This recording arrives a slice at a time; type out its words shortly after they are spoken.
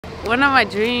one of my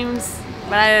dreams,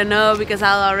 but I don't know because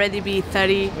I'll already be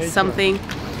 30 something.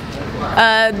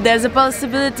 There's a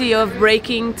possibility of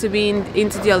breaking to be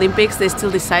into the Olympics. They're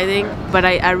still deciding, but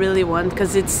I really want,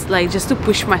 because it's like just to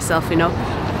push myself, you know.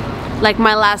 Like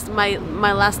my last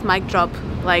mic drop,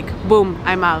 like boom,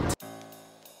 I'm out.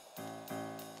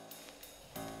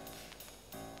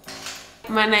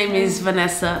 My name is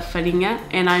Vanessa Marina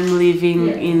and I'm living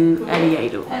in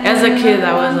Arieiro. As a kid,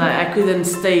 I couldn't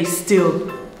stay still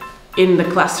in the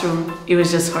classroom. It was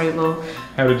just horrible.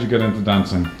 How did you get into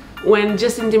dancing? When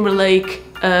Justin Timberlake,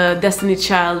 Destiny's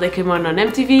Child, they came on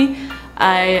MTV,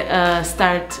 I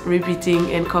started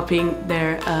repeating and copying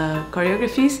their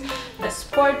choreographies. A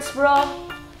sports bra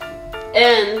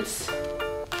and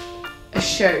a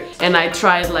shirt. And I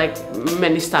tried like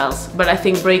many styles, but I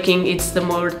think breaking it's the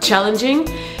more challenging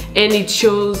and it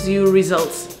shows you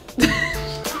results.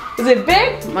 Is it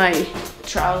big? My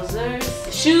trousers.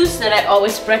 Shoes that I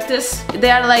always practice. They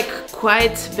are like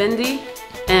quite bendy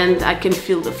and I can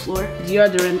feel the floor.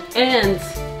 Deodorant and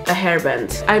a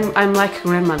hairband. I'm like a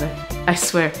grandmother, I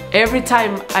swear. Every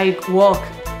time I walk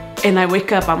and I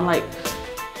wake up, I'm like,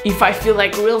 if I feel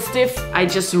like real stiff, I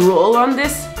just roll on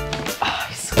this. Oh,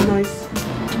 it's so nice.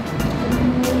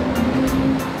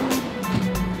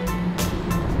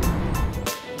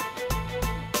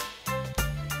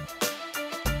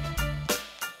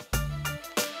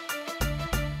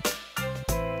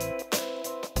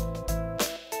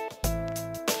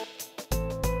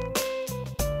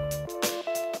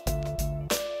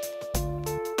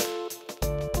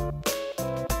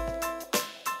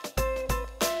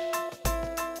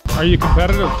 Are you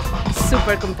competitive?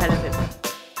 Super competitive.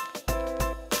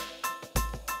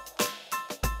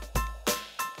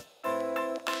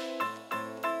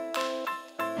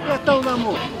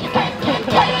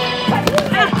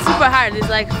 It's super hard. It's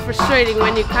like frustrating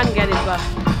when you can't get it, but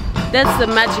that's the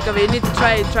magic of it. You need to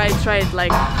try it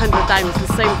like 100 times,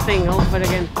 the same thing all over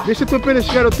again. Deixa-te apenas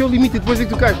chegar ao teu limite e depois é que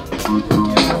tu cais.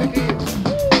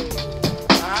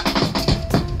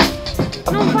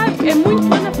 Não vai, é muito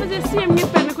bom a fazer assim, a minha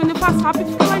perna quando eu faço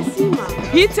rápido fica lá em cima.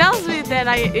 He tells me that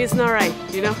it's not right,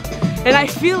 you know? And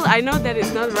I know that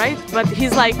it's not right, but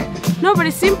he's like, no, but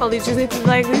it's simple, you just need to do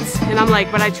like this. And I'm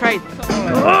like, but I tried.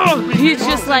 He's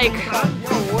just like,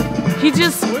 he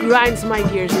just grinds my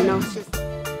gears, you know?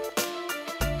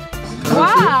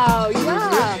 Wow,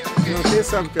 yeah.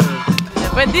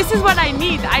 But this is what I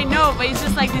need, I know, but it's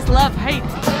just like this love-hate.